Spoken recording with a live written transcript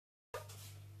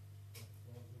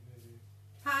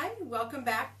Welcome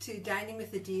back to Dining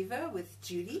with the Diva with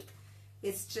Judy.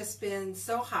 It's just been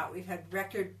so hot. We've had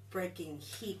record-breaking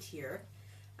heat here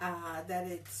that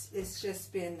it's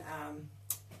just been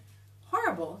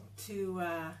horrible to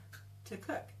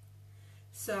cook.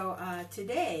 So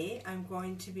today I'm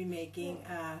going to be making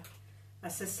a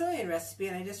Sicilian recipe,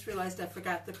 and I just realized I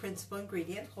forgot the principal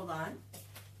ingredient. Hold on.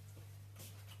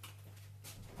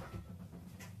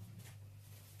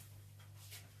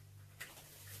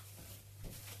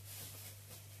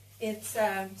 It's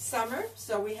summer,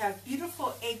 so we have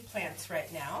beautiful eggplants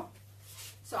right now.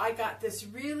 So I got this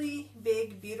really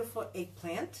big, beautiful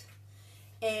eggplant.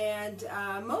 And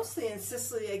mostly in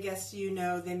Sicily, I guess you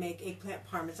know, they make eggplant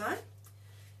parmesan.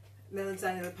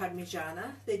 Melanazane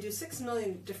Abbuttunate. They do 6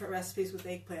 million different recipes with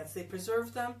eggplants. They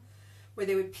preserve them, where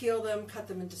they would peel them, cut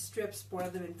them into strips,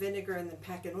 boil them in vinegar, and then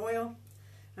pack in oil.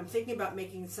 I'm thinking about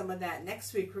making some of that.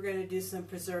 Next week, we're going to do some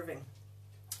preserving.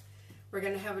 We're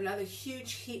going to have another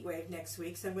huge heat wave next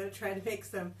week, so I'm going to try to make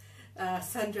some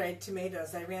sun-dried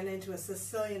tomatoes. I ran into a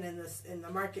Sicilian in the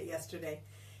market yesterday,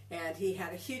 and he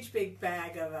had a huge big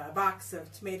bag of a box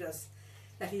of tomatoes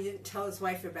that he didn't tell his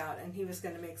wife about, and he was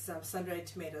going to make some sun-dried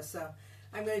tomatoes. So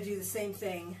I'm going to do the same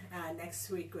thing next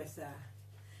week with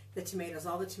the tomatoes.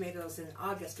 All the tomatoes in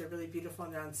August are really beautiful,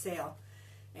 and they're on sale,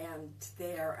 and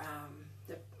they're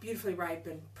beautifully ripe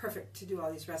and perfect to do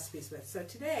all these recipes with. So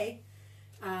today,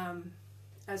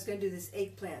 I was going to do this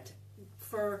eggplant.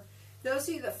 For those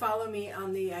of you that follow me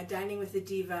on the Dining with the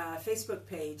Diva Facebook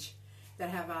page, that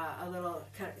have a little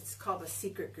kind of, it's called a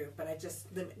secret group, but I just,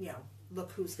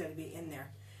 look who's going to be in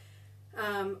there.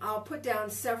 I'll put down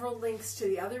several links to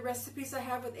the other recipes I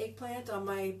have with eggplant on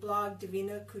my blog,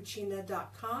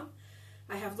 divinacucina.com.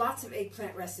 I have lots of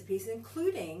eggplant recipes,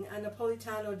 including a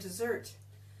Napolitano dessert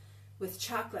with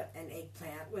chocolate and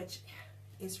eggplant, which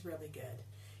is really good.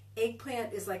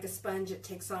 Eggplant is like a sponge. It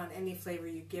takes on any flavor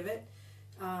you give it.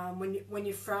 When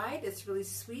you fry it, it's really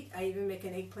sweet. I even make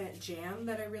an eggplant jam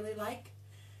that I really like.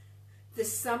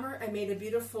 This summer, I made a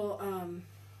beautiful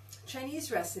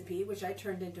Chinese recipe, which I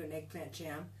turned into an eggplant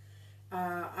jam.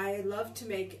 I love to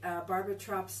make Barbara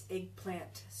Tropp's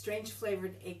eggplant. Strange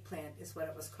flavored eggplant is what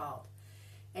it was called.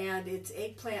 And it's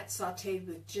eggplant sauteed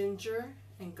with ginger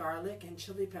and garlic and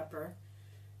chili pepper,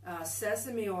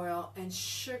 sesame oil, and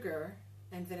sugar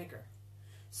and vinegar.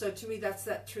 So to me, that's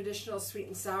that traditional sweet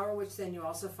and sour, which then you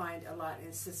also find a lot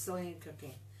in Sicilian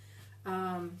cooking.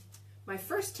 My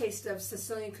first taste of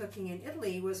Sicilian cooking in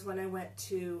Italy was when I went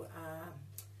to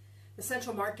the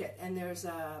Central Market, and there's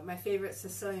my favorite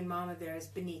Sicilian mama there is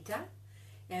Benita,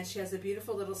 and she has a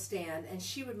beautiful little stand, and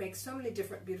she would make so many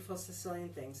different beautiful Sicilian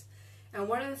things. And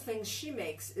one of the things she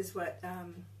makes is what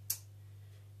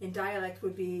in dialect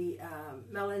would be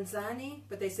melanzane,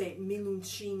 but they say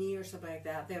meluncini or something like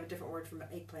that. They have a different word for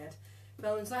eggplant.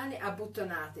 Melanazane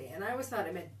Abbuttunate. And I always thought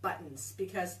it meant buttons,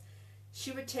 because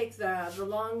she would take the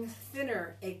long,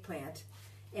 thinner eggplant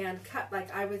and cut,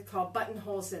 like I would call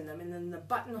buttonholes in them. And then the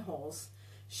buttonholes,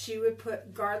 she would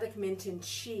put garlic, mint, and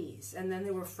cheese. And then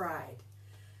they were fried.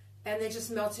 And they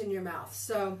just melt in your mouth.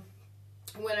 So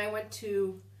when I went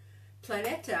to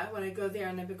Planeta, when I go there,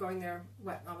 and I've been going there,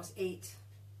 almost 8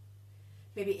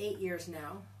 years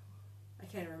now. I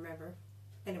can't remember.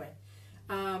 Anyway,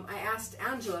 I asked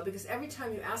Angela, because every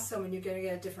time you ask someone, you're going to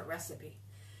get a different recipe.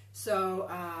 So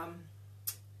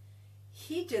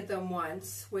he did them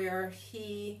once where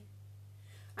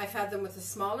I've had them with the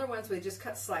smaller ones where they just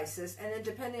cut slices, and then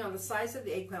depending on the size of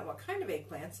the eggplant, what kind of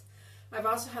eggplants, I've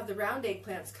also had the round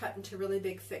eggplants cut into really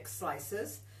big, thick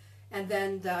slices, and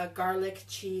then the garlic,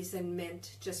 cheese, and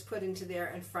mint just put into there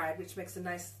and fried, which makes a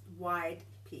nice wide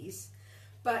piece.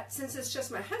 But since it's just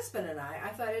my husband and I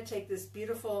thought I'd take this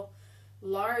beautiful,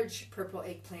 large purple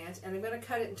eggplant, and I'm going to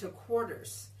cut it into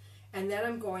quarters. And then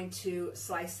I'm going to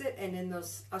slice it, and in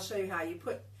those, I'll show you how.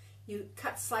 You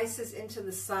cut slices into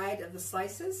the side of the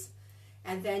slices,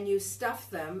 and then you stuff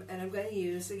them, and I'm going to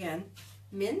use, again,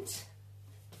 mint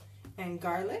and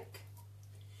garlic.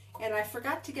 And I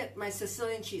forgot to get my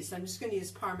Sicilian cheese, so I'm just going to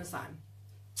use Parmesan.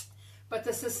 But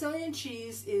the Sicilian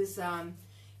cheese is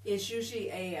usually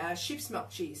a sheep's milk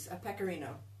cheese, a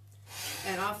pecorino.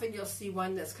 And often you'll see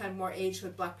one that's kind of more aged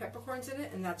with black peppercorns in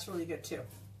it, and that's really good too.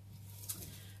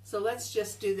 So let's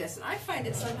just do this. And I find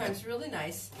it sometimes really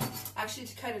nice actually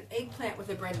to cut an eggplant with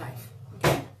a bread knife.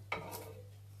 Okay?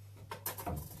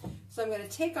 So I'm going to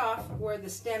take off where the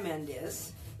stem end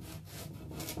is.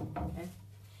 Okay?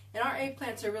 And our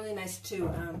eggplants are really nice too.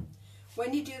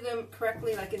 When you do them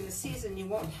correctly, like in the season, you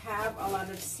won't have a lot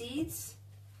of seeds.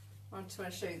 I just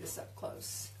want to show you this up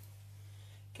close.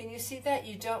 Can you see that?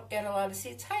 You don't get a lot of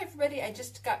seeds. Hi everybody, I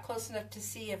just got close enough to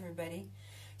see everybody.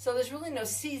 So there's really no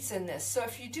seeds in this. So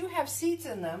if you do have seeds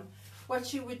in them,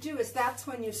 what you would do is that's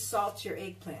when you salt your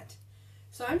eggplant.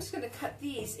 So I'm just going to cut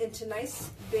these into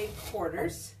nice big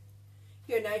quarters.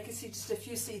 Here, now you can see just a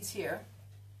few seeds here.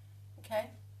 Okay?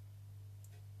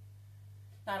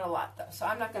 Not a lot though, so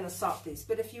I'm not going to salt these.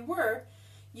 But if you were,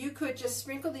 you could just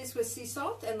sprinkle these with sea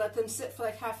salt and let them sit for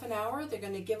like half an hour. They're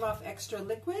going to give off extra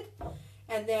liquid,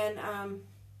 and then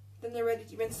they're ready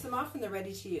to rinse them off and they're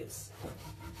ready to use.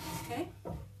 Okay?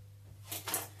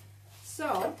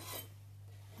 So,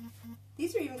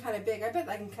 these are even kind of big. I bet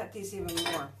I can cut these even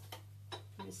more.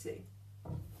 Let me see.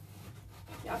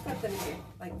 Yeah, I'll cut them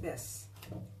like this.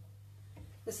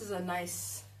 This is a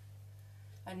nice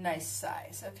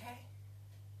size, okay?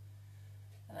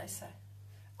 A nice size.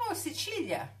 Oh,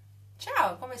 Sicilia!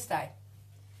 Ciao, come stai?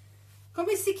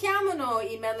 Come si chiamano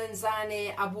I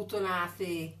melanzane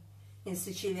abbuttonate in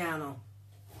siciliano?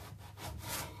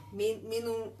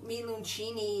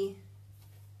 Miluncini?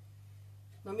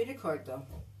 Non mi ricordo.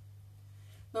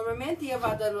 Normalmente io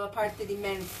vado dalla parte di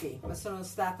Menfi, ma sono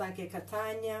stata anche a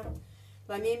Catania.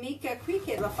 La mia amica qui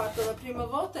che l'ha fatto la prima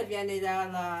volta viene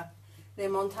dalle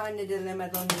montagne delle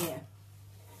Madonie.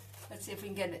 Let's see if we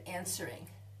can get it answering.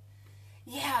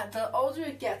 Yeah, the older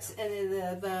it gets,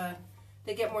 and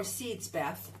they get more seeds,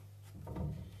 Beth.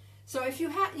 So if you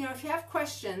have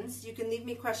questions, you can leave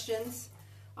me questions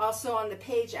also on the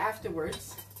page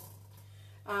afterwards.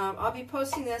 I'll be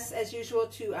posting this as usual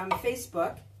to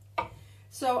Facebook.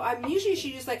 So usually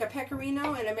you use like a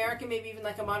pecorino, in America maybe even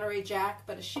like a Monterey Jack,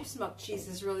 but a sheep's milk cheese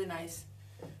is really nice.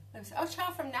 Oh,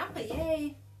 ciao from Napa,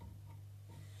 yay!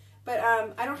 But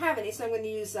I don't have any, so I'm going to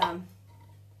use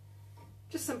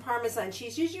just some Parmesan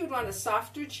cheese. Usually you would want a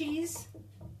softer cheese,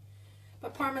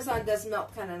 but Parmesan does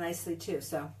melt kind of nicely too.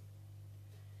 So I'm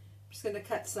just going to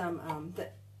cut some,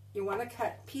 you want to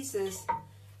cut pieces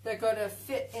that are going to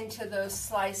fit into those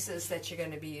slices that you're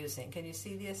going to be using. Can you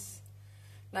see this?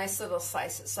 Nice little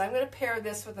slices. So I'm going to pair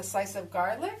this with a slice of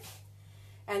garlic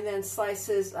and then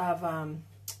slices of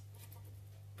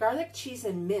garlic, cheese,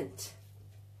 and mint.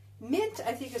 Mint,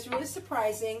 I think, is really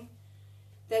surprising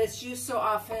that it's used so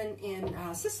often in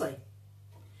Sicily.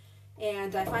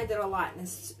 And I find it a lot. And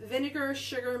it's vinegar,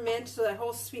 sugar, mint, so that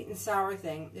whole sweet and sour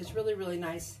thing is really, really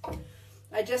nice.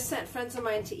 I just sent friends of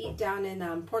mine to eat down in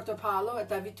Porto Paolo at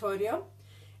Da Vittorio,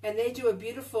 and they do a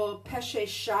beautiful pesce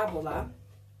sciabola,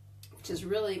 which is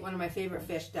really one of my favorite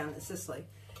fish down in Sicily.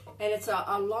 And it's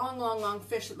a long, long, long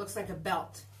fish that looks like a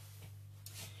belt.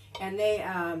 And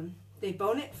they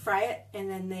bone it, fry it, and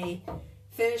then they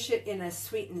finish it in a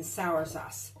sweet and sour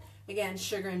sauce. Again,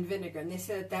 sugar and vinegar. And they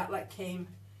said that came,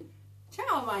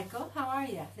 ciao Michael, how are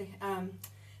you?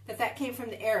 That came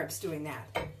from the Arabs doing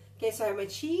that. Okay, so I have my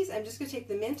cheese. I'm just going to take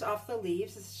the mint off the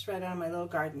leaves. This is right out of my little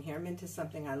garden here. Mint is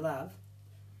something I love.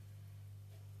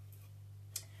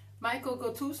 Michael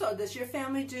Gotuso, does your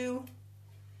family do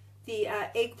the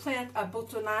eggplant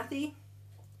abbuttunati?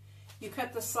 You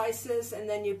cut the slices and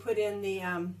then you put in the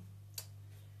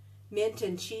mint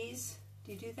and cheese.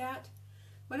 Do you do that?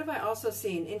 What have I also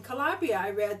seen? In Calabria, I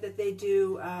read that they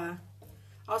do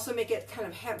also make it kind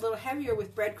of a little heavier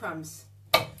with breadcrumbs.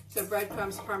 So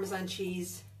breadcrumbs, Parmesan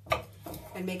cheese,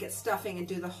 and make it stuffing and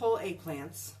do the whole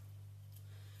eggplants.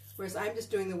 Whereas I'm just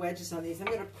doing the wedges on these. I'm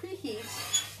going to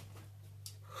preheat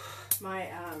my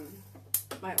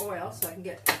my oil so I can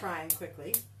get frying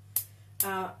quickly.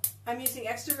 I'm using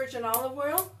extra virgin olive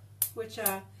oil, which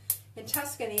in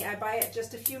Tuscany I buy it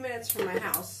just a few minutes from my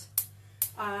house.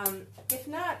 If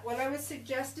not, what I would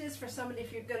suggest is for somebody,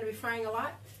 if you're going to be frying a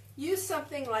lot, use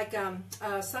something like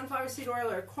sunflower seed oil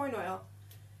or corn oil.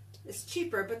 It's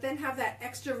cheaper, but then have that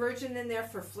extra virgin in there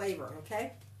for flavor,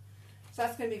 okay? So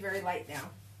that's going to be very light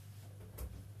now.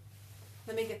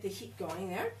 Let me get the heat going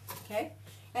there, okay?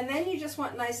 And then you just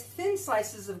want nice thin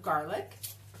slices of garlic.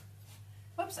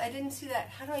 Whoops, I didn't see that.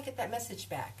 How do I get that message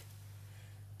back?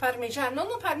 Parmigiano,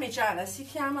 non parmigiana, si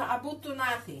chiama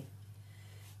abbuttunati.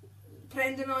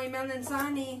 Prendono I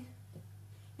melanzani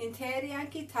interi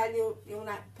anche, taglio un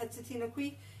pezzettino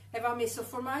qui e va messo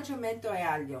formaggio, mento e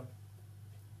aglio.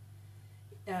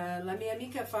 La mia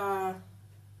amica fa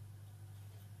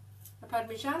la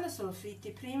parmigiana, sono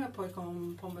fritti prima, poi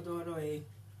con pomodoro e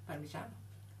parmigiano.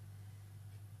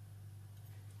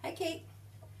 Hi, Kate.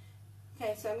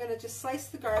 Okay, so I'm going to just slice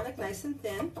the garlic nice and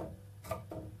thin.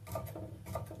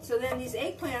 So then these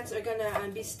eggplants are going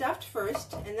to be stuffed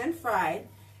first and then fried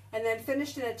and then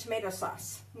finished in a tomato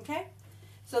sauce. Okay?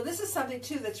 So this is something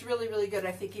too that's really, really good,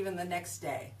 I think, even the next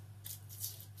day.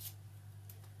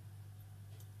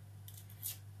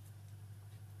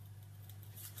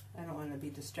 I don't want to be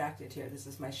distracted here. This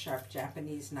is my sharp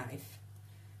Japanese knife.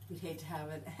 You'd hate to have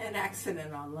an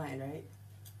accident online, right?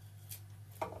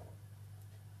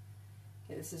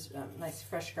 Okay, this is nice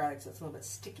fresh garlic, so it's a little bit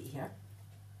sticky here.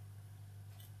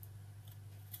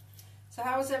 So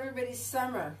how was everybody's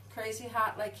summer? Crazy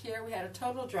hot like here? We had a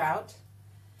total drought.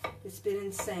 It's been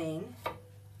insane.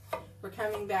 We're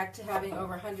coming back to having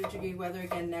over 100-degree weather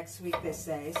again next week, they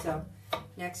say. So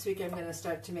next week I'm going to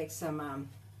start to make some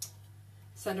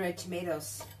sun-dried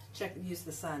tomatoes. Use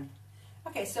the sun.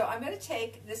 Okay, so I'm going to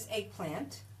take this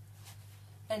eggplant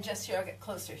and just here, I'll get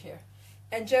closer here,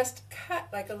 and just cut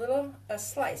like a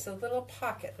slice, a little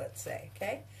pocket, let's say,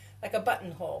 okay? Like a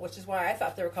buttonhole, which is why I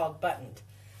thought they were called buttoned.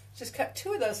 Just cut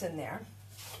 2 of those in there.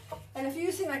 And if you're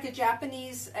using like a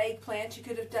Japanese eggplant, you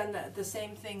could have done the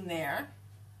same thing there.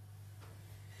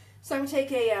 So I'm going to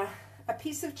take a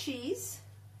piece of cheese,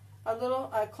 a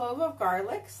clove of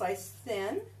garlic, sliced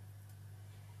thin,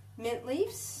 mint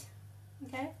leaves,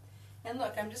 okay? And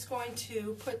look, I'm just going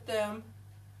to put them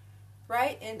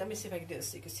right in, let me see if I can do this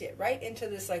so you can see it, right into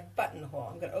this like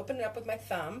buttonhole. I'm going to open it up with my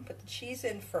thumb, put the cheese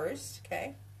in first,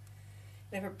 okay?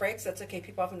 And if it breaks, that's okay.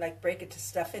 People often like break it to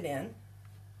stuff it in.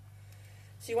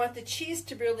 So you want the cheese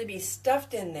to really be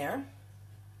stuffed in there,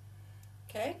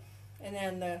 okay? And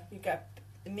then you've got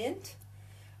the mint.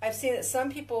 I've seen that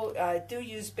some people do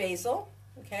use basil,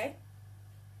 okay?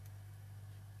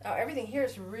 Now everything here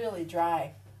is really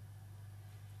dry.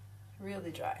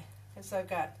 Really dry. And so I've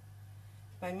got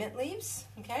my mint leaves,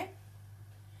 okay?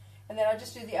 And then I'll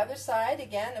just do the other side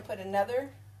again and put another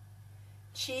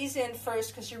cheese in first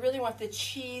because you really want the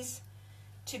cheese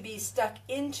to be stuck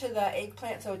into the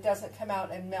eggplant so it doesn't come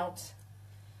out and melt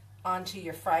onto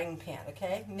your frying pan,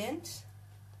 okay? Mint.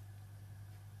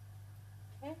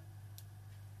 Okay.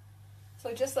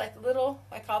 So just like little,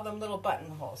 I call them little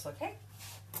buttonholes, okay?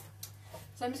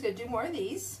 So I'm just going to do more of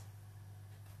these.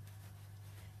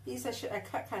 These I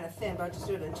cut kind of thin, but I'll just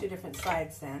do it on 2 different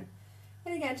sides then.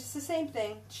 And again, just the same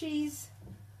thing, cheese,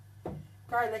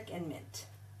 garlic, and mint.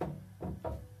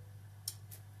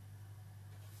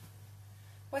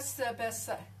 What's the best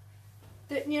size?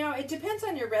 You know, it depends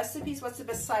on your recipes. What's the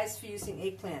best size for using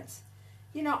eggplants?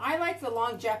 You know, I like the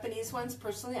long Japanese ones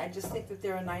personally. I just think that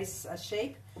they're a nice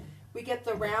shape. We get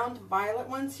the round violet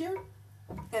ones here,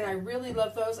 and I really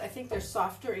love those. I think they're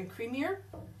softer and creamier.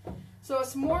 So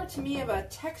it's more to me of a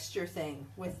texture thing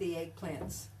with the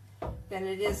eggplants than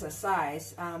it is a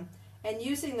size. And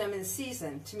using them in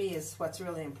season to me is what's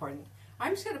really important.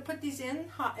 I'm just going to put these in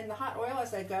the hot oil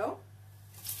as I go.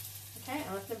 Okay,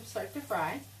 and let them start to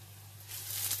fry.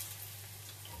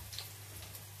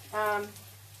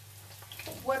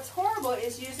 What's horrible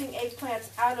is using eggplants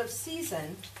out of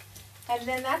season, and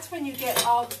then that's when you get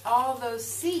all those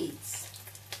seeds.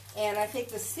 And I think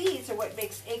the seeds are what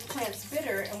makes eggplants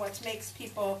bitter and what makes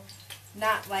people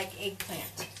not like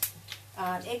eggplant.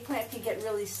 Eggplant can get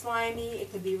really slimy.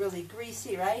 It can be really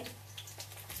greasy, right?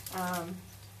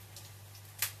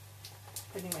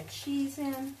 Putting my cheese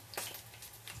in.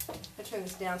 I'll turn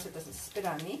this down so it doesn't spit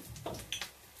on me.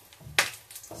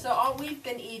 So all we've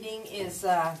been eating is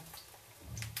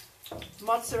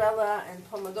mozzarella and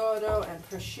pomodoro and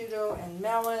prosciutto and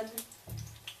melon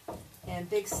and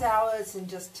big salads and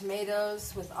just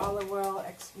tomatoes with olive oil,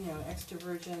 extra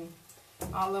virgin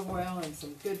olive oil and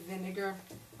some good vinegar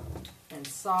and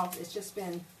salt. It's just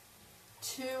been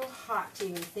too hot to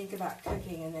even think about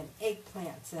cooking. And then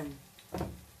eggplants and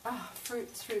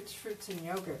fruits and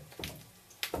yogurt.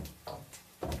 Okay,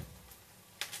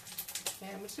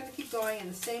 I'm just going to keep going in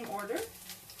the same order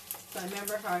so I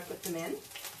remember how I put them in.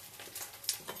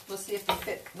 We'll see if they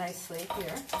fit nicely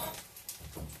here.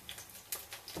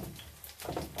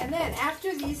 And then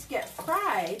after these get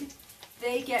fried,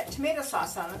 they get tomato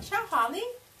sauce on them. Ciao, Holly.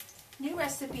 New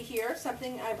recipe here,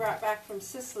 something I brought back from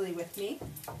Sicily with me.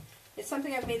 It's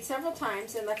something I've made several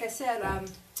times, and like I said,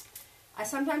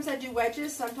 sometimes I do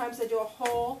wedges, sometimes I do a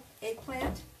whole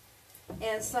eggplant,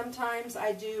 and sometimes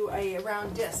I do a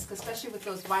round disc, especially with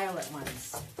those violet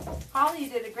ones. Holly, you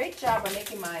did a great job on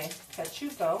making my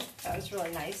caciucco. That was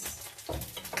really nice.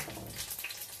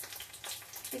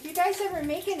 If you guys ever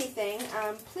make anything,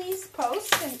 please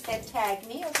post and tag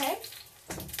me, okay?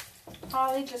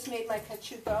 Holly just made my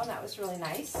caciucco, and that was really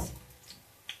nice.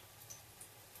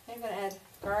 I'm going to add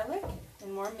garlic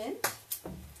and more mint.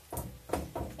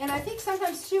 And I think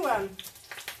sometimes too,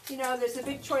 there's a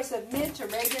big choice of mint,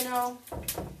 oregano.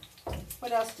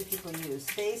 What else do people use?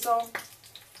 Basil.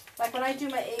 Like when I do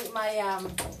my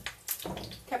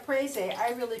caprese,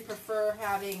 I really prefer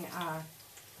having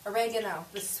oregano,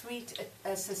 the sweet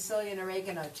Sicilian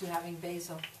oregano, to having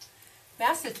basil.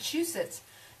 Massachusetts.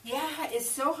 Yeah, it's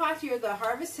so hot here. The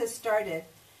harvest has started,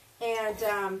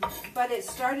 And but it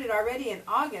started already in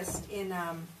August in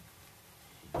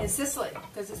Sicily,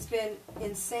 because it's been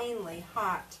insanely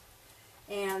hot,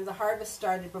 and the harvest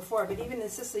started before. But even in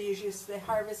Sicily, usually they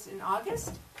harvest in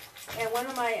August. And one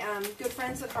of my good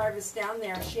friends that harvests down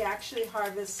there, she actually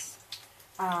harvests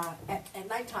at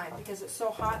nighttime, because it's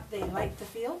so hot. They light the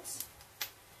fields,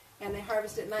 and they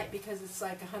harvest at night because it's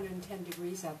like 110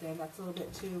 degrees out there. That's a little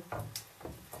bit too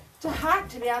hot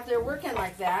to be out there working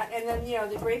like that. And then, you know,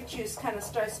 the grape juice kind of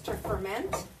starts to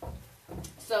ferment,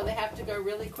 so they have to go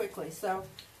really quickly. So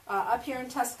up here in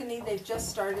Tuscany, they've just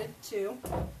started to.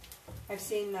 I've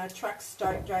seen trucks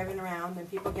start driving around and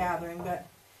people gathering, but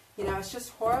you know, it's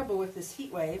just horrible with this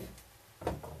heat wave.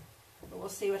 But we'll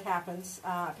see what happens.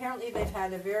 Apparently, they've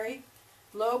had a very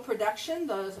low production,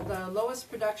 the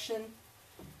lowest production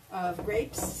of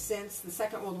grapes since the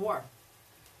Second World War.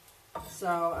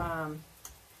 So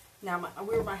now,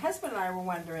 my husband and I were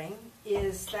wondering,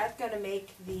 is that going to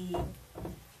make the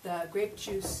grape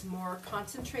juice more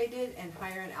concentrated and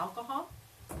higher in alcohol?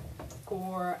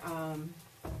 Or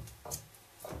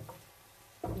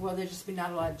will there just be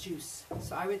not a lot of juice?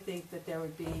 So I would think that there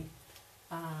would be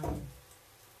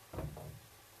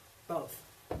both.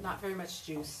 Not very much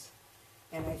juice.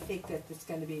 And I think that it's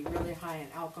going to be really high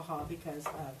in alcohol because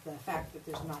of the fact that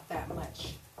there's not that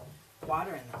much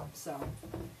water in them. So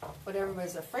what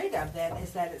everybody's afraid of then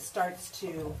is that it starts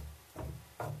to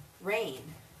rain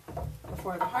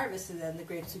before the harvest, and then the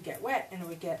grapes would get wet, and it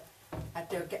would get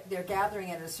they're gathering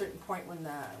at a certain point when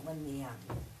the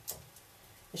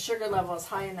sugar level is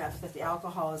high enough that the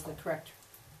alcohol is the correct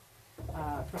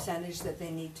percentage that they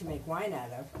need to make wine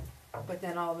out of. But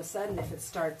then all of a sudden, if it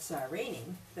starts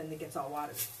raining, then it gets all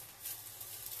watery.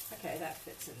 Okay, that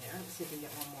fits in there. Let's see if we can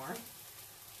get one more.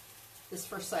 This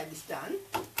first side is done.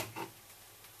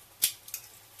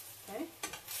 Okay,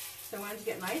 so I wanted to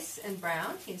get nice and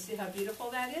brown. Can you see how beautiful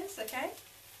that is? Okay.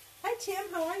 Hi, Tim.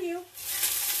 How are you?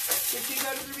 Did you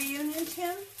go to the reunion,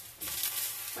 Tim?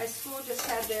 My school just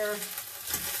had their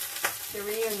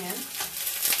reunion.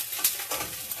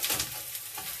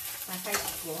 My high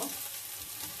school.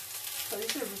 So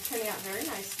these are turning out very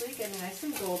nicely, getting nice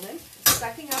and golden. It's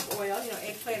sucking up oil. You know,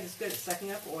 eggplant is good at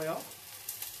sucking up oil.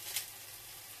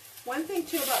 One thing,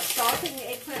 too, about salting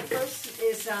the eggplant first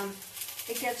is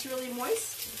it gets really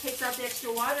moist. It takes out the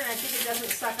extra water, and I think it doesn't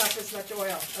suck up as much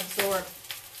oil, absorb.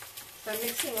 So I'm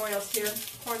mixing oils here,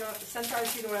 corn oil, sunflower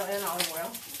seed oil, and olive oil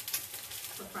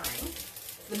for frying.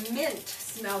 The mint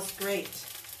smells great.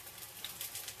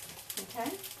 Okay,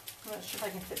 I'm not sure if I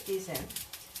can fit these in.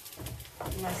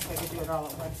 It'd be nice if I could do it all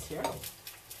at once here.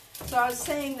 So I was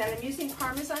saying that I'm using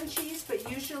Parmesan cheese, but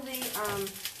usually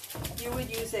you would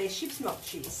use a sheep's milk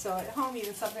cheese. So at home,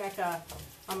 even something like a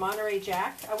Monterey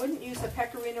Jack. I wouldn't use a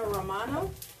pecorino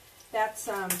romano. That's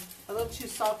a little too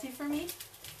salty for me.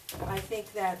 I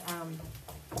think that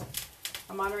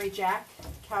a Monterey Jack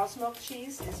cow's milk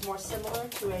cheese is more similar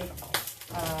to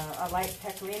a light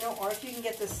pecorino. Or if you can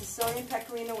get the Sicilian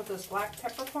pecorino with those black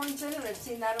peppercorns in it, I've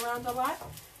seen that around a lot,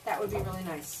 that would be really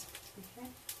nice. Okay.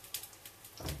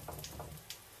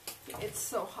 It's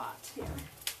so hot here.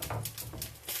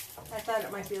 I thought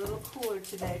it might be a little cooler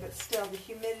today, but still the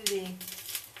humidity,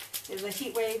 the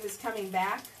heat wave is coming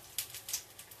back.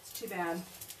 It's too bad.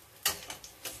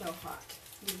 So hot.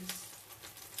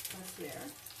 That's there.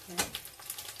 Okay.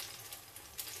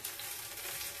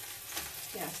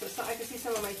 Yeah, so I can see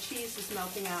some of my cheese is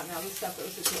melting out now, the stuff that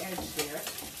was at the edge there.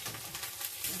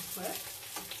 And flip.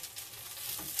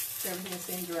 So everything the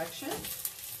same direction.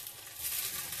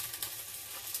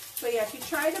 So yeah, if you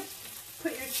try to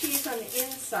put your cheese on the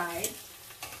inside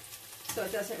so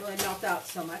it doesn't really melt out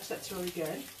so much, that's really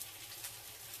good.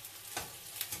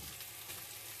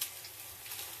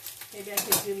 Maybe I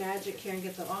could do magic here and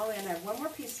get them all in. I have one more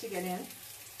piece to get in.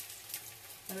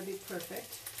 That'll be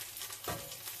perfect.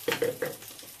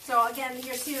 So again,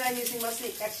 you see that I'm using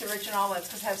mostly extra virgin olives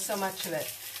because it has so much of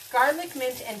it. Garlic,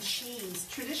 mint, and cheese.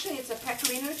 Traditionally, it's a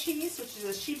pecorino cheese, which is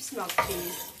a sheep's milk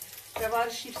cheese. We have a lot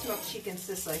of sheep's milk cheese in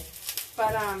Sicily.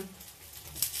 But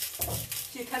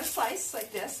so you cut a slice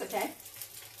like this, okay?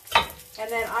 And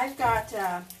then I've got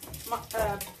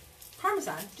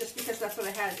Parmesan, just because that's what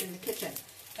I had in the kitchen.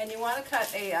 And you want to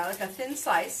cut like a thin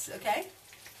slice, okay?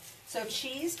 So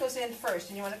cheese goes in first,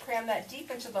 and you want to cram that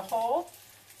deep into the hole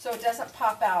so it doesn't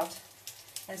pop out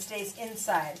and stays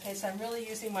inside. Okay, so I'm really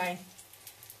using my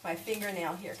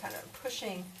fingernail here, kind of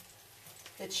pushing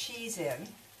the cheese in.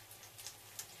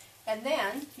 And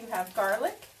then you have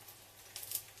garlic.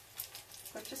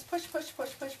 But just push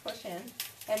in,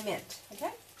 and mint,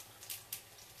 okay?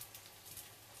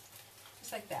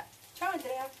 Just like that. Ciao,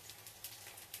 Andrea.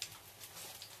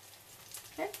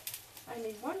 Okay, I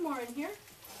need one more in here.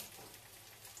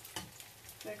 I'm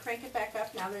going to crank it back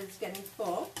up now that it's getting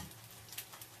full.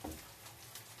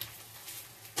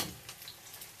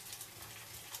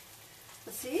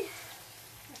 Let's see.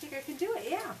 I think I can do it,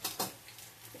 yeah.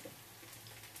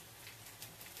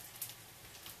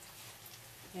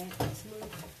 Okay, let's move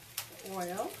the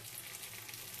oil.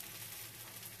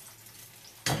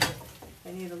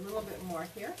 I need a little bit more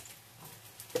here.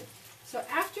 So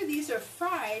after these are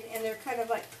fried and they're kind of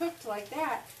like cooked like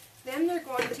that, then they're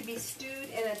going to be stewed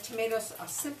in a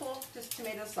simple, just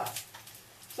tomato sauce.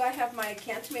 So I have my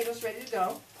canned tomatoes ready to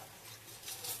go.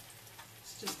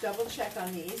 Let's just double check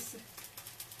on these.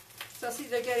 So see,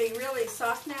 they're getting really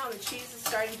soft now and the cheese is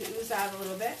starting to ooze out a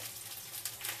little bit.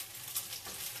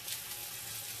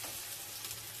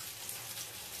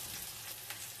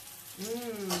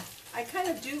 I kind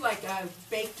of do like a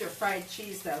baked or fried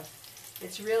cheese though.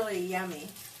 It's really yummy.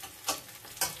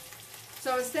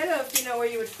 So instead of, you know, where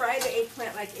you would fry the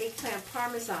eggplant like eggplant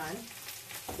parmesan,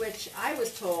 which I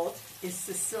was told is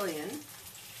Sicilian,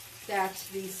 that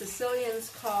the Sicilians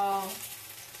call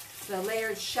the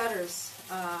layered shutters,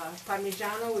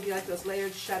 parmigiano would be like those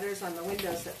layered shutters on the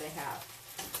windows that they have,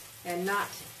 and not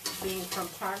being from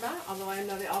Parma, although I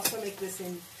know they also make this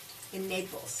in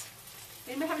Naples.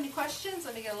 Anybody have any questions?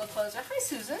 Let me get a little closer. Hi,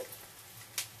 Susan.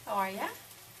 How are ya?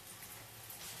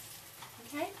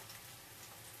 Okay.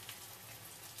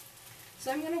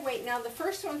 So I'm going to wait. Now the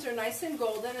first ones are nice and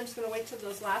golden. I'm just going to wait till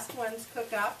those last ones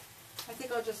cook up. I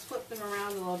think I'll just flip them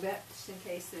around a little bit just in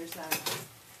case there's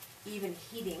even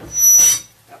heating.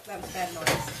 Oh, that was bad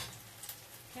noise.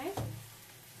 Okay.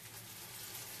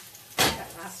 That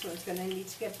last one's going to need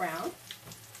to get brown.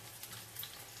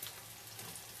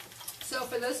 So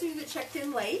for those of you that checked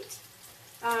in late,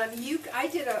 I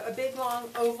did a big long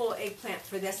oval eggplant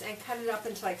for this and cut it up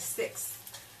into like 6.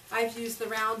 I've used the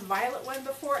round violet one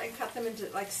before and cut them into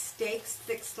like steaks,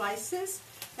 thick slices.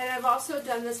 And I've also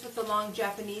done this with the long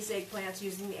Japanese eggplants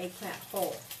using the eggplant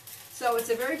whole. So it's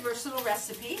a very versatile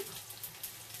recipe.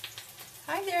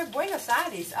 Hi there, Buenos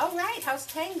Aires. All right, how's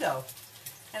Tango?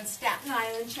 And Staten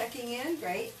Island checking in,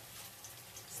 great.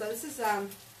 So this is,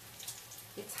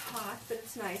 it's hot, but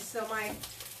it's nice. So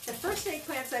the first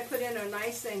eggplants I put in are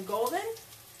nice and golden.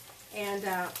 And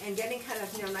getting kind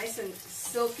of, you know, nice and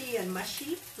silky and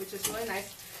mushy, which is really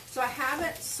nice. So I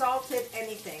haven't salted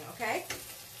anything, okay?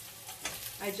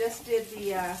 I just did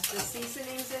the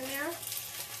seasonings in there.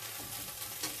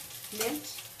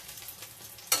 Mint,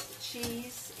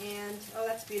 cheese, and, oh,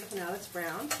 that's beautiful now. That's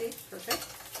brown. See? Perfect.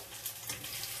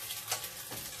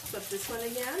 Flip this one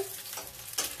again.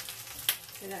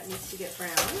 Okay, that needs to get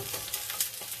brown.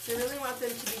 So I really want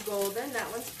them to be golden. That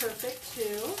one's perfect,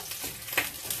 too.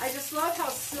 I just love how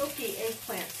silky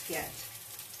eggplants get.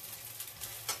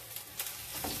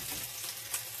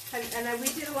 And we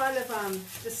did a lot of,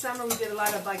 this summer we did a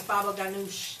lot of like baba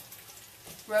ganoush,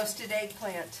 roasted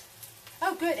eggplant.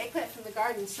 Oh good, eggplant from the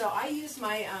garden. So I use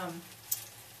my,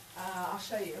 I'll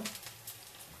show you.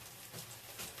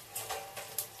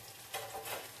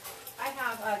 I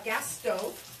have a gas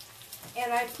stove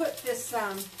and I put this,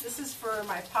 this is for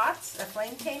my pots, a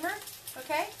flame tamer,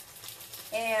 okay?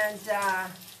 And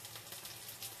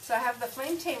so I have the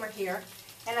flame tamer here,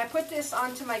 and I put this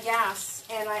onto my gas,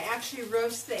 and I actually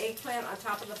roast the eggplant on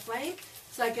top of the flame,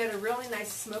 so I get a really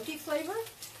nice smoky flavor.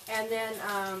 And then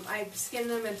I skin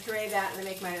them and puree that, and I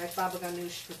make my like baba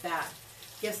ganoush with that.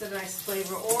 Gives it a nice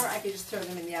flavor, or I could just throw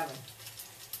them in the oven.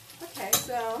 Okay,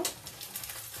 so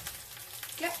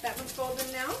yep, that one's golden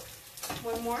now.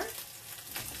 One more.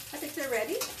 I think they're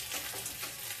ready.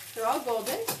 They're all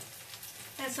golden.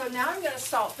 And so now I'm going to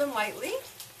salt them lightly.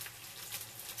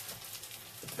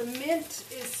 The mint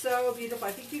is so beautiful.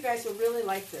 I think you guys will really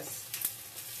like this.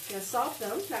 I'm going to salt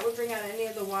them. That would bring out any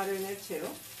of the water in there too.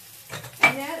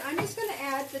 And then I'm just going to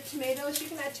add the tomatoes. You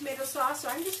can add tomato sauce, or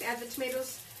I'm just going to add the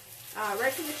tomatoes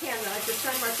right from the can, like the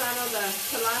San Marzano, the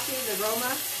Pilati, the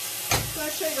Roma. So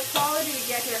I'll show you the quality you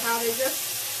get here, how they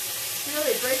just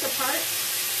really break apart.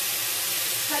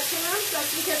 Touching them. So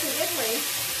that's because in Italy,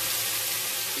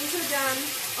 these are done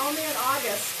only in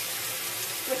August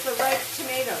with the ripe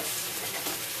tomatoes.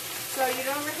 So you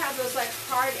don't ever have those like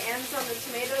hard ends on the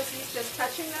tomatoes. These just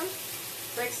touching them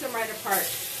breaks them right apart.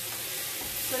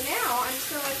 So now I'm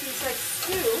just going to let these like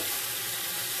stew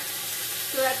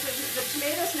so that the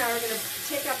tomatoes now are going to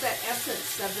take up that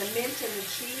essence of the mint and the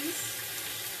cheese.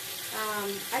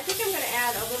 I think I'm going to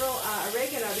add a little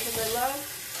oregano because I love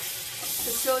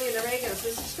Sicilian oregano. So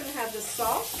this is just going to have the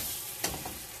salt.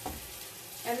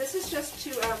 And this is just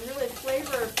to really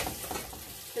flavor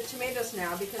the tomatoes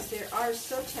now because they are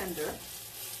so tender.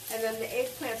 And then the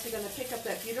eggplants are going to pick up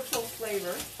that beautiful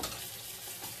flavor.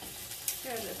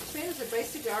 Here, the tomatoes are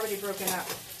basically already broken up.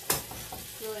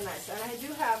 Really nice. And I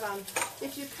do have,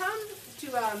 if you come to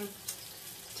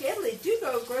Italy, do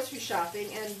go grocery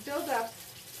shopping and build up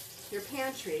your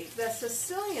pantry. The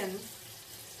Sicilian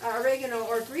oregano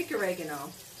or Greek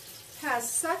oregano has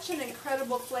such an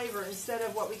incredible flavor instead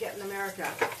of what we get in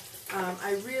America.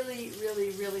 I really,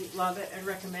 really, really love it and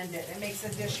recommend it. It makes the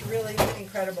dish really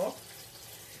incredible.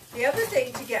 The other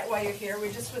thing to get while you're here,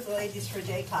 we're just with the ladies for a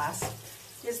day class,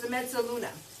 is the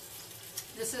mezzaluna.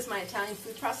 This is my Italian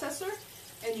food processor,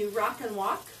 and you rock and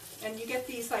walk, and you get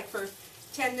these like for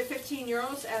 10 to 15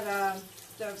 euros at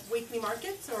the weekly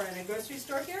markets or in a grocery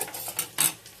store here.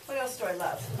 What else do I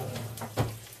love?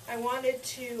 I wanted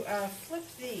to flip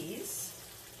these.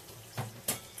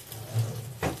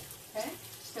 Okay,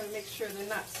 just going to make sure they're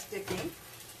not sticking.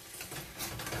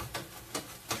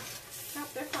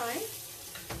 Nope, they're fine.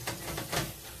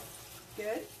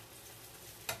 Good.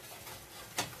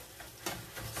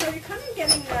 So you're kind of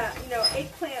getting the,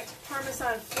 eggplant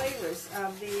parmesan flavors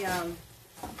of the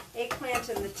eggplant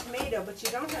and the tomato, but you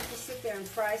don't have to sit there and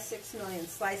fry 6 million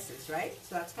slices, right?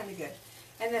 So that's kind of good.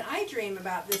 And then I dream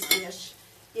about this dish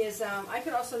is I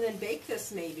could also then bake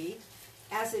this maybe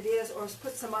as it is, or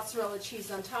put some mozzarella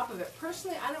cheese on top of it.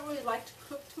 Personally, I don't really like to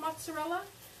cooked mozzarella,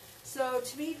 so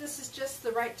to me this is just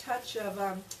the right touch of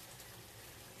a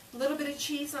little bit of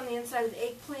cheese on the inside of the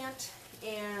eggplant,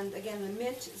 and again the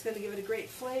mint is going to give it a great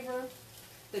flavor.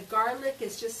 The garlic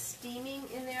is just steaming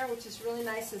in there, which is really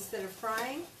nice instead of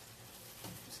frying.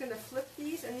 I'm just going to flip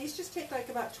these, and these just take like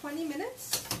about 20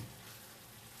 minutes,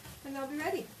 and they'll be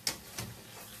ready.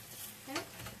 Okay?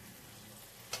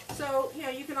 So,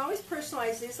 you can always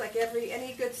personalize these like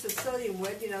any good Sicilian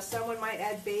would. Someone might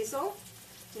add basil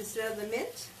instead of the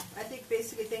mint. I think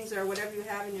basically things are whatever you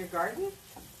have in your garden,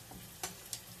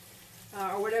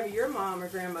 or whatever your mom or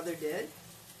grandmother did.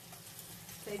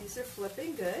 Okay, these are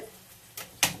flipping good.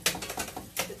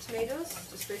 The tomatoes,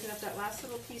 just breaking up that last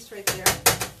little piece right there.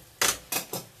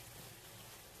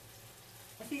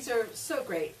 These are so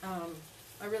great.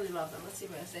 I really love them. Let's see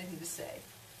if I have anything to say.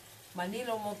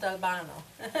 Manilo Montalbano.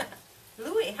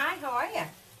 Louis, hi, how are you?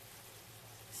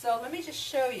 So let me just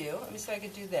show you. Let me see if I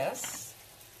could do this.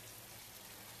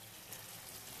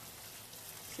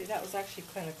 See, that was actually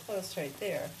kind of close right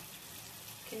there.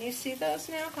 Can you see those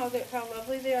now? How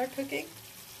lovely they are cooking?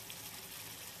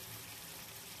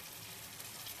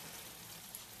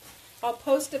 I'll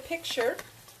post a picture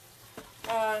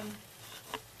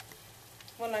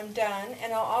when I'm done,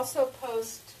 and I'll also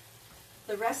post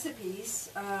the recipes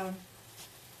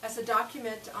as a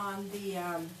document on the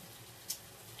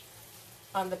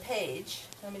page.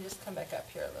 Let me just come back up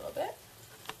here a little bit.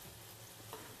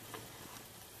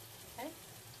 Okay.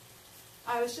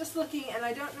 I was just looking, and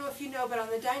I don't know if you know, but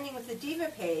on the Dining with the Diva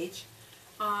page,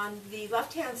 on the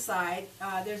left-hand side,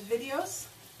 there's videos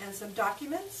and some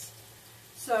documents.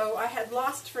 So I had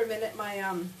lost for a minute my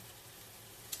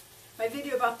my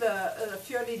video about the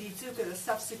fiori di zucca, the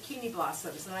stuffed zucchini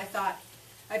blossoms, and I thought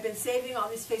I've been saving all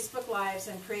these Facebook Lives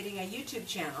and creating a YouTube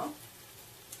channel,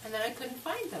 and then I couldn't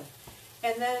find them.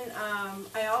 And then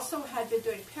I also had been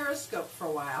doing Periscope for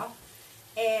a while,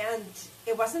 and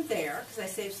it wasn't there because I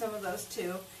saved some of those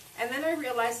too. And then I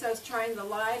realized I was trying the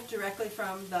live directly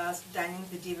from the Dining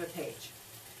with the Diva page.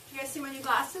 Do you guys see my new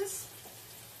glasses?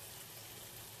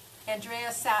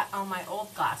 Andrea sat on my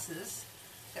old glasses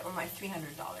that were my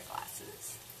 $300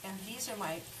 glasses, and these are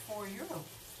my €4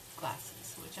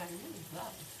 glasses, which I really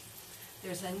love.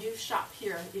 There's a new shop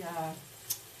here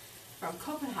from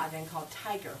Copenhagen called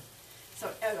Tiger.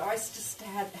 So I just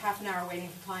had half an hour waiting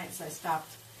for clients, so I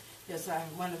stopped. There's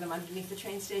one of them underneath the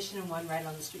train station and one right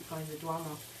on the street going to the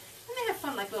Duomo. And they have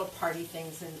fun, like little party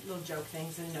things and little joke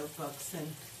things and notebooks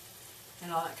and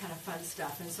all that kind of fun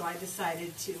stuff. And so I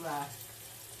decided to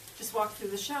just walk through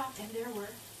the shop, and there were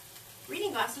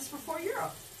reading glasses for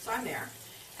 €4. So I'm there.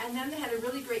 And then they had a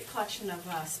really great collection of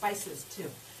spices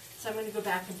too. So I'm going to go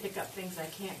back and pick up things I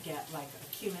can't get, like a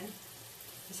cumin.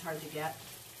 It's hard to get.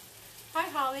 Hi,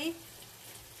 Holly.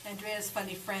 Andrea's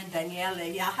funny friend, Daniele.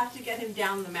 Yeah, I'll have to get him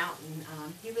down the mountain.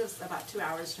 He lives about 2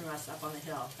 hours from us up on the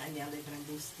hill, Daniele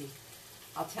Branduski.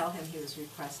 I'll tell him he was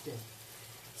requested.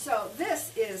 So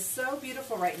this is so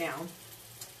beautiful right now.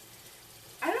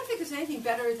 I don't think there's anything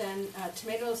better than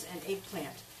tomatoes and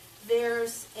eggplant.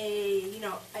 There's a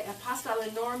pasta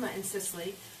alla norma in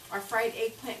Sicily, our fried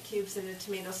eggplant cubes in a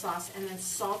tomato sauce, and then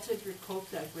salted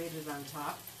ricotta grated on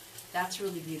top. That's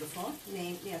really beautiful.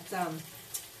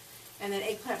 And then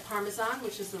eggplant parmesan,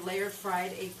 which is the layered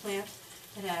fried eggplant.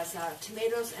 It has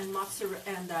tomatoes and mozzarella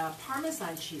and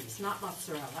Parmesan cheese, not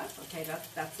mozzarella. Okay,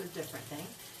 that's a different thing.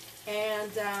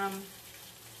 And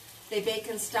They bake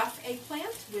and stuff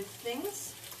eggplant with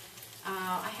things.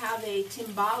 I have a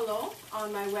timballo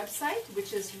on my website,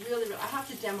 which is really, I have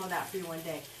to demo that for you one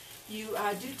day. You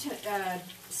do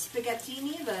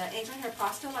spaghettini, the angel hair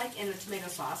pasta like, in a tomato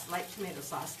sauce, light tomato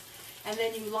sauce. And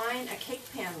then you line a cake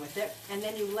pan with it, and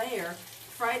then you layer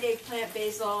fried eggplant,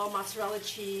 basil, mozzarella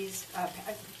cheese,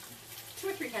 2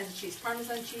 or 3 kinds of cheese,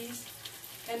 Parmesan cheese,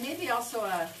 and maybe also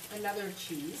another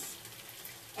cheese.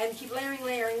 And keep layering,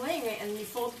 layering, layering, and you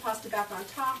fold the pasta back on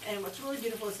top. And what's really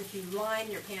beautiful is if you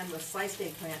line your pan with sliced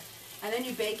eggplant, and then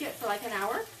you bake it for like an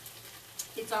hour.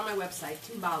 It's on my website,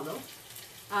 timballo.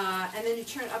 And then you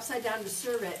turn it upside down to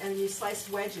serve it, and you slice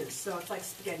wedges, so it's like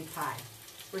spaghetti pie,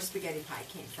 where spaghetti pie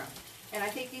came from. And I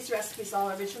think these recipes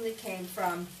all originally came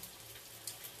from,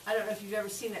 I don't know if you've ever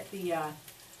seen it,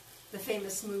 the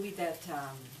famous movie that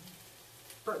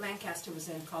Burt Lancaster was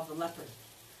in called The Leopard,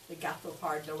 the Gatto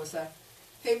Pardo. Was a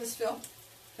famous film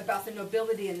about the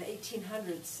nobility in the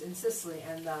 1800s in Sicily,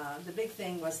 and the big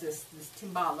thing was this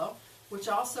timballo, which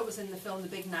also was in the film The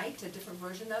Big Night, a different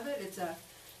version of it. It's a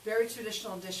very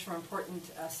traditional dish for important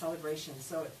celebrations,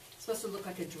 so it's supposed to look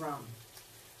like a drum.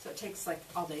 So it takes like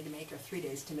all day to make, or 3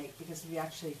 days to make, because if you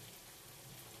actually...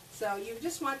 So you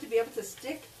just want to be able to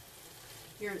stick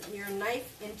your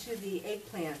knife into the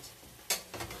eggplant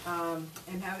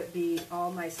and have it be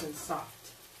all nice and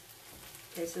soft.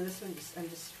 Okay, so this one, I'm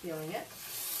just feeling it.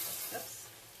 Oops.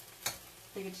 I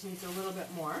think it just needs a little bit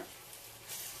more.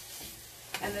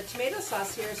 And the tomato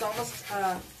sauce here is almost,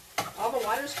 all the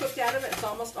water's cooked out of it. It's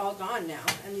almost all gone now.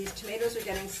 And these tomatoes are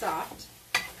getting soft.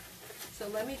 So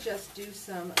let me just do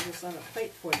some of this on a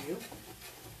plate for you.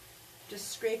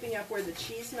 Just scraping up where the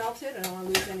cheese melted. I don't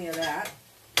want to lose any of that.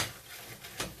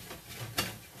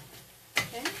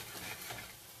 Okay.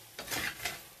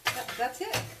 That's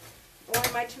it.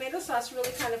 When my tomato sauce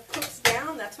really kind of cooks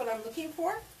down, that's what I'm looking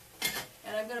for.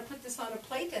 And I'm going to put this on a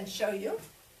plate and show you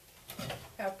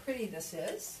how pretty this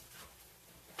is.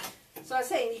 So I was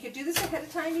saying, you could do this ahead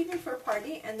of time even for a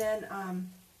party, and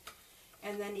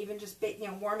then even just bake,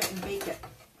 warm it and bake it,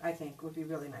 I think would be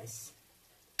really nice.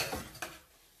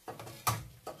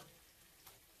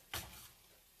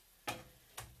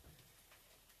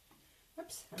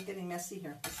 Oops, I'm getting messy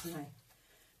here. This is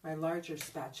my larger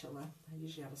spatula. I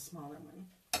usually have a smaller one.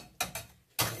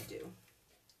 I do.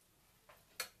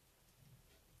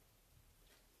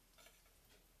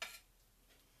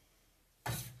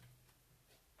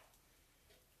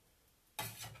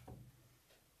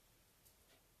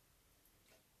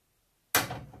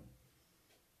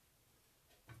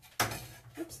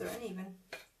 Oops, they're uneven.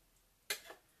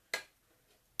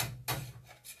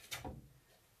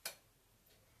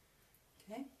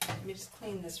 Okay, let me just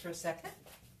clean this for a second.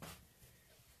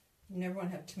 You never want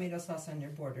to have tomato sauce on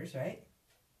your borders, right?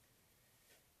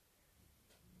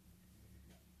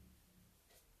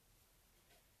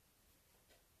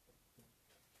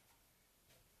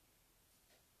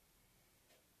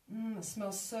 It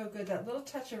smells so good. That little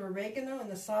touch of oregano in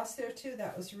the sauce there too,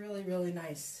 that was really, really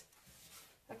nice.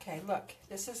 Okay, look,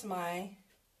 this is my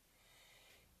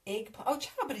eggplant. Oh,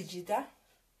 ciao, Brigida.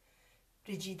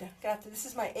 Brigida, grazie. This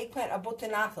is my eggplant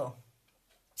abbuttunato.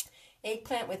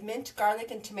 Eggplant with mint,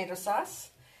 garlic, and tomato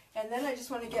sauce. And then I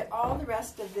just want to get all the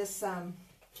rest of this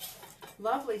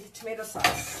lovely tomato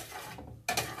sauce.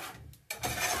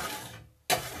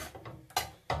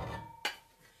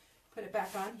 Put it back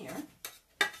on here.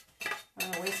 I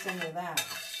don't waste any of that.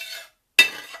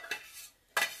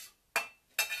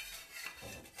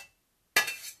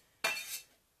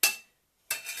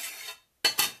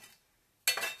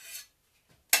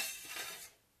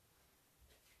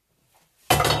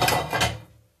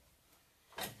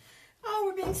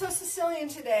 So Sicilian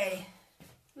today.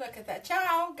 Look at that.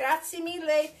 Ciao, grazie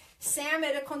mille. Sam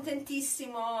era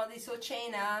contentissimo di sua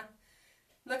cena.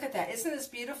 Look at that. Isn't this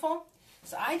beautiful?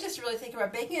 So I just really think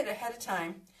about baking it ahead of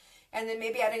time, and then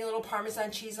maybe adding a little Parmesan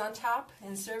cheese on top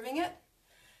and serving it.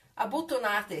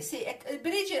 Abbuttonate. Sì,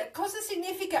 Brigitte, cosa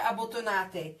significa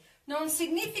abbuttonate? Non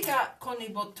significa con i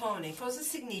bottoni. Cosa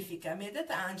significa? Mi ha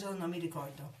detto Angelo, non mi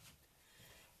ricordo.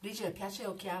 Brigitte, piace gli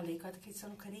occhiali? Guarda che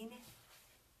sono carini.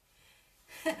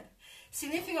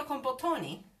 Significa con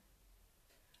bottoni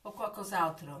o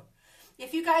qualcos'altro.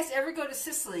 If you guys ever go to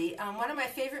Sicily, one of my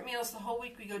favorite meals the whole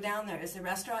week we go down there is a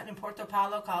restaurant in Porto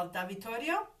Paolo called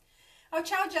Diva. Oh,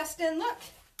 ciao, Justin. Look,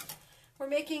 we're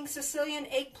making Sicilian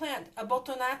eggplant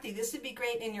abbottonati. This would be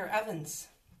great in your ovens.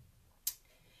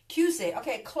 Chiuse.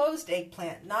 Okay, closed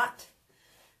eggplant, not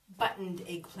buttoned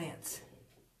eggplants.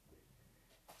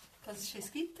 Cosa c'è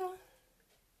scritto?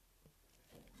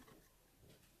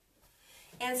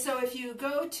 And so if you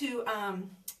go to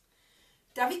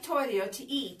Davitorio to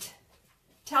eat,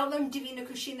 tell them Divina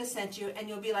Cucina sent you, and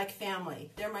you'll be like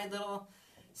family. They're my little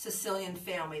Sicilian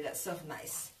family. That's so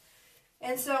nice.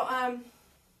 And so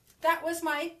that was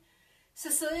my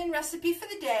Sicilian recipe for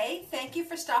the day. Thank you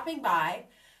for stopping by.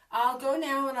 I'll go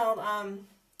now and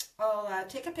I'll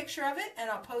take a picture of it and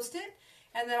I'll post it,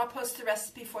 and then I'll post the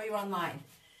recipe for you online.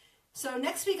 So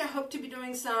next week I hope to be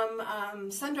doing some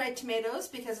sun-dried tomatoes,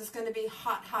 because it's going to be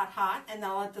hot, hot, hot, and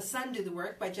I'll let the sun do the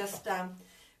work by just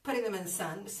putting them in the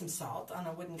sun with some salt on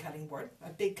a wooden cutting board, a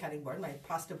big cutting board, my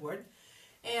pasta board.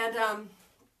 And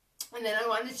then I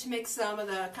wanted to make some of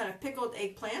the kind of pickled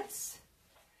eggplants.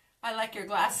 I like your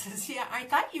glasses. Yeah, I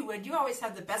thought you would. You always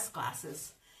have the best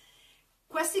glasses.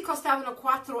 Questi costavano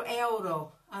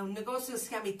 €4 a un negozio che si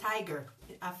chiama Tiger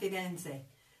a Firenze,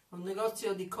 un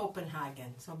negozio di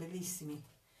Copenhagen. Sono bellissimi.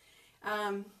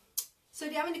 So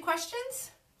do you have any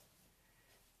questions?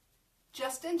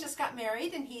 Justin just got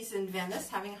married and he's in Venice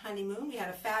having a honeymoon. We had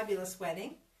a fabulous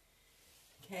wedding.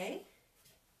 Okay.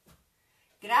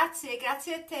 Grazie,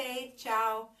 grazie a te.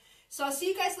 Ciao. So I'll see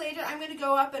you guys later. I'm going to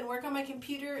go up and work on my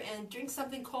computer and drink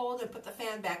something cold and put the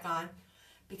fan back on,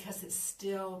 because it's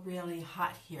still really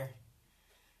hot here.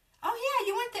 Oh yeah,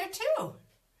 you went there too.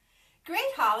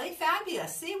 Great, Holly.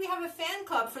 Fabulous. See, we have a fan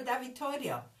club for Da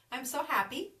Vittorio. I'm so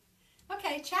happy.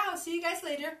 Okay, ciao. See you guys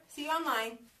later. See you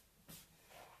online.